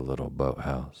led to the little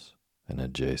boathouse and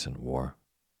adjacent wharf.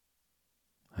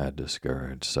 Had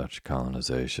discouraged such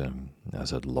colonization as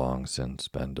had long since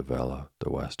been developed the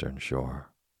western shore,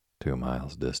 2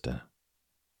 miles distant.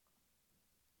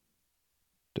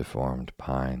 Deformed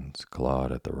pines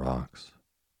clawed at the rocks,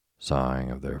 sighing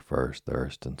of their first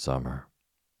thirst in summer,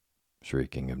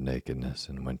 shrieking of nakedness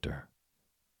in winter.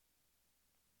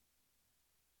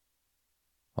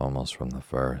 Almost from the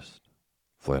first,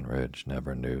 Flint Ridge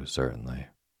never knew certainly,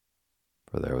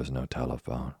 for there was no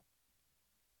telephone,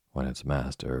 when its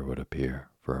master would appear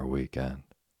for a weekend.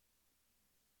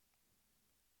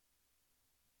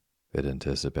 It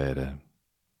anticipated,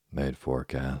 made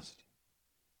forecasts,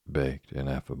 baked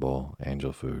ineffable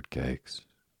angel food cakes,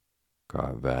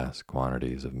 caught vast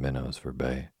quantities of minnows for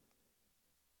bait,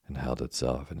 and held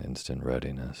itself in instant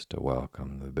readiness to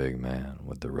welcome the big man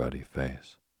with the ruddy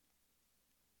face.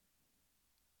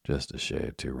 Just a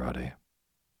shade too ruddy,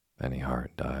 any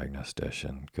heart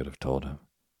diagnostician could have told him.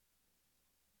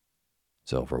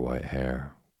 Silver white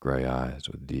hair, gray eyes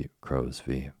with deep crow's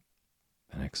feet,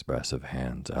 and expressive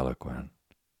hands eloquent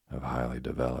of highly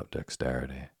developed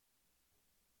dexterity.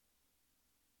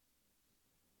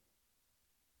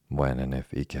 When and if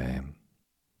he came,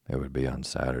 it would be on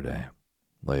Saturday,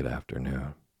 late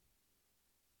afternoon.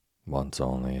 Once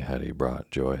only had he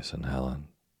brought Joyce and Helen.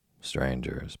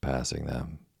 Strangers passing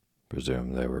them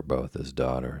presumed they were both his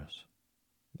daughters,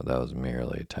 but that was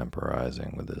merely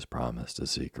temporizing with his promise to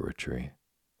seek a retreat.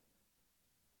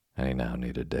 And he now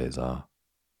needed days off,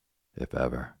 if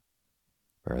ever,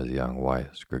 for his young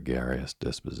wife's gregarious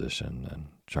disposition and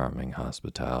charming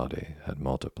hospitality had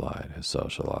multiplied his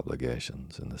social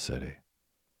obligations in the city.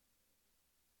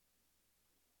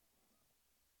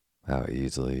 how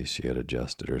easily she had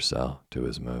adjusted herself to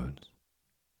his moods,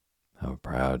 how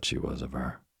proud she was of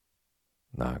her,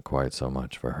 not quite so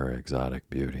much for her exotic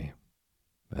beauty,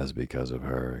 as because of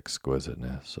her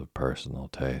exquisiteness of personal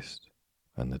taste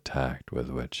and the tact with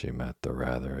which she met the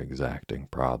rather exacting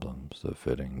problems of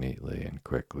fitting neatly and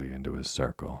quickly into his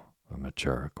circle of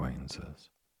mature acquaintances.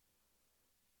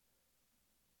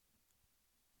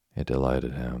 It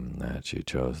delighted him that she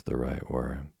chose the right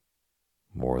word,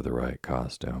 wore the right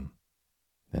costume,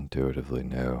 intuitively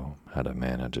knew how to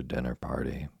manage a dinner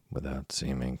party without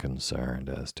seeming concerned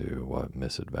as to what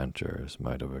misadventures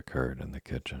might have occurred in the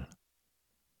kitchen.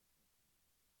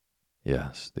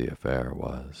 Yes, the affair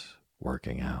was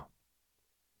working out.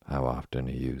 How often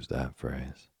he used that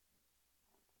phrase.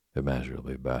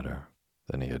 Immeasurably better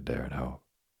than he had dared hope.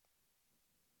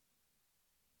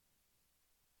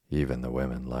 Even the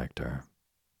women liked her.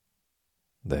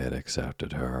 They had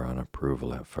accepted her on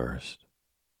approval at first,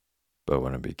 but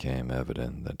when it became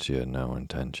evident that she had no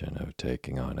intention of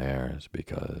taking on airs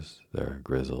because their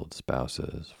grizzled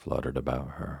spouses fluttered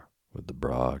about her with the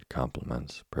broad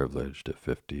compliments privileged at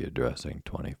 50 addressing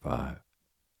 25,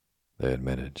 they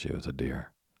admitted she was a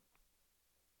dear.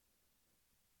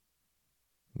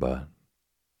 But,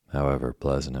 however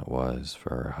pleasant it was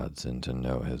for Hudson to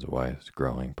know his wife's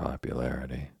growing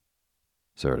popularity,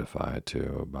 certified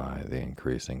to by the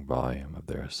increasing volume of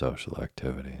their social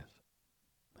activities,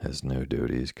 his new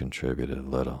duties contributed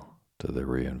little to the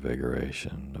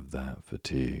reinvigoration of that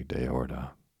fatigued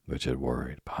aorta which had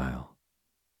worried Pyle.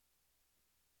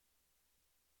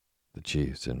 The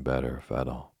chief's in better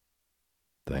fettle,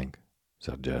 think,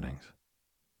 said Jennings.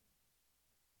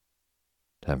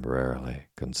 Temporarily,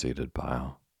 conceded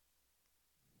Pyle.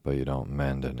 But you don't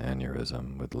mend an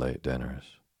aneurysm with late dinners,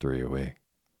 3 a week.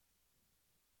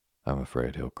 I'm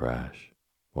afraid he'll crash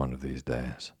one of these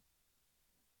days.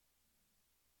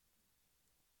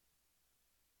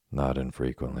 Not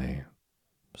infrequently,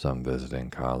 some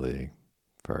visiting colleague,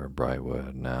 for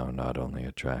Brightwood now not only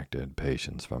attracted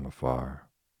patients from afar,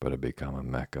 but had become a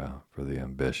mecca for the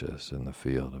ambitious in the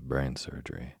field of brain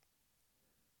surgery,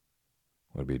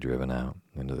 would be driven out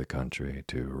into the country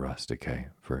to rusticate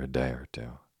for a day or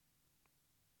two.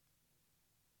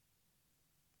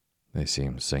 They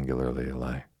seemed singularly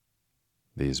alike,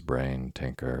 these brain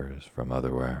tinkers from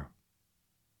otherwhere,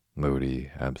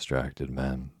 moody, abstracted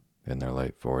men in their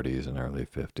late 40s and early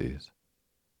 50s,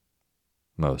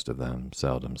 most of them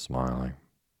seldom smiling,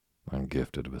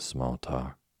 ungifted with small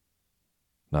talk,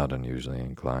 not unusually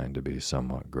inclined to be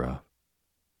somewhat gruff.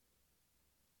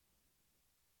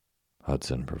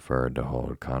 Hudson preferred to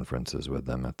hold conferences with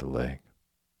them at the lake,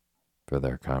 for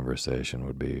their conversation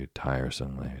would be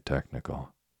tiresomely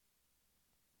technical.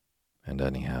 And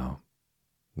anyhow,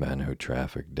 men who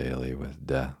traffic daily with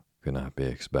death could not be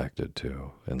expected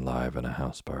to enliven a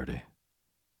house party.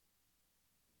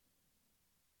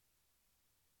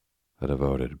 A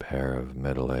devoted pair of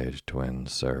middle-aged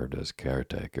twins served as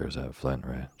caretakers at Flint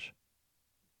Ridge.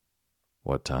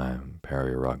 What time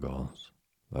Perry Ruggles,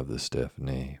 of the stiff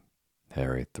knee,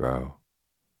 hairy throw,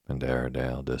 and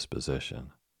Airedale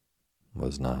disposition,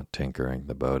 was not tinkering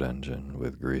the boat engine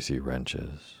with greasy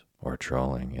wrenches or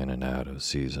trolling in and out of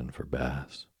season for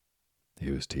bass, he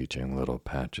was teaching little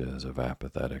patches of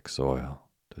apathetic soil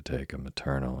to take a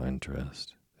maternal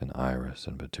interest in iris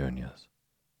and petunias.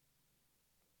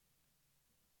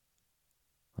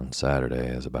 On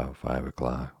Saturdays about 5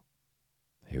 o'clock,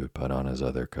 he would put on his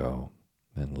other coat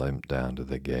and limp down to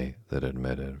the gate that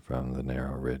admitted from the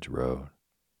narrow ridge road,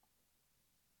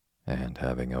 and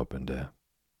having opened it,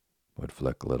 would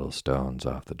flick little stones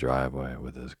off the driveway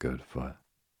with his good foot.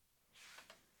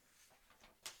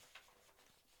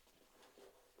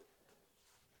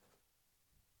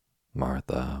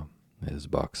 Martha, his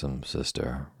buxom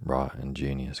sister, wrought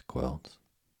ingenious quilts,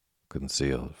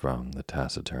 concealed from the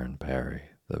taciturn Perry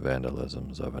the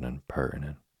vandalisms of an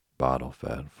impertinent,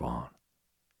 bottle-fed fawn,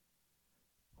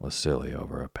 was silly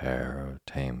over a pair of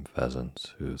tame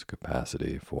pheasants whose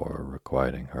capacity for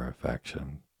requiting her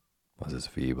affection was as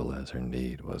feeble as her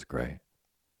need was great,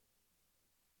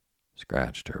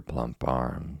 scratched her plump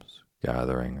arms,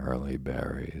 gathering early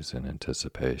berries in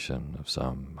anticipation of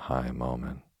some high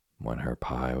moment when her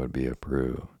pie would be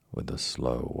approved with a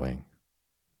slow wink,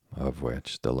 of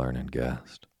which the learned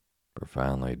guest,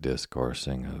 profoundly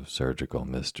discoursing of surgical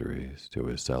mysteries to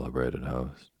his celebrated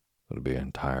host, would be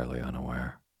entirely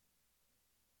unaware.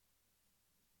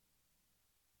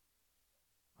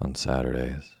 On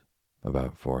Saturdays,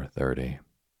 about 4:30,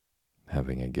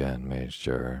 having again made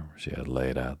sure she had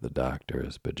laid out the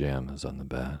doctor's pajamas on the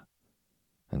bed,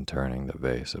 and turning the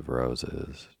vase of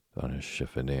roses on his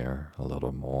chiffonier a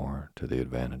little more to the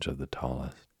advantage of the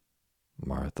tallest,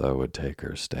 Martha would take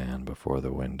her stand before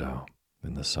the window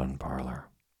in the sun parlor,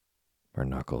 her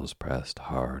knuckles pressed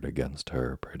hard against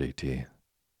her pretty teeth,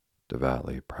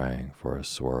 devoutly praying for a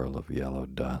swirl of yellow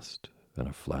dust and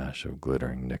a flash of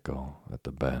glittering nickel at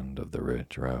the bend of the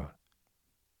ridge road,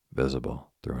 visible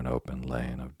through an open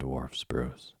lane of dwarf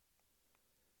spruce.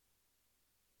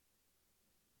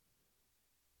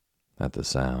 At the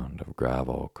sound of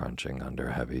gravel crunching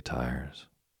under heavy tires,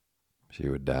 she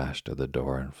would dash to the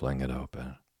door and fling it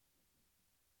open,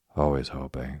 always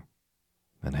hoping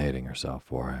and hating herself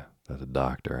for it that the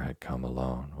doctor had come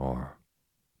alone or,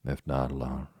 if not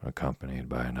alone, accompanied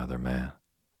by another man.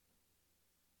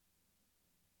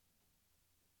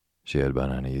 She had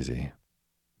been uneasy,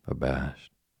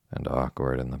 abashed, and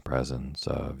awkward in the presence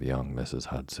of young Mrs.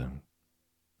 Hudson,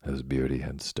 whose beauty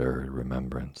had stirred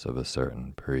remembrance of a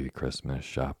certain pre-Christmas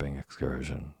shopping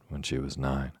excursion when she was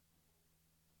 9.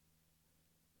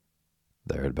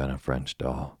 There had been a French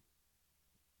doll,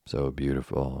 so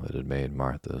beautiful it had made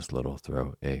Martha's little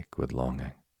throat ache with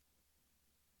longing.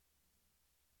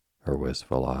 Her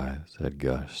wistful eyes had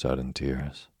gushed sudden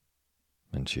tears,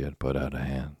 and she had put out a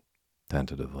hand,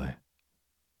 tentatively.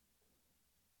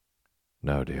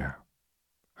 "No, dear,"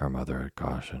 her mother had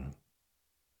cautioned.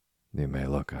 "You may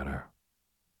look at her,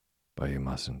 but you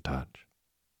mustn't touch."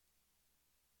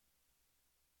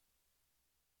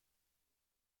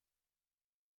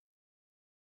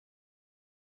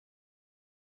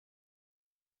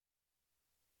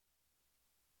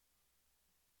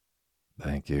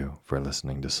 Thank you for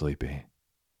listening to Sleepy.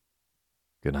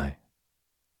 Good night.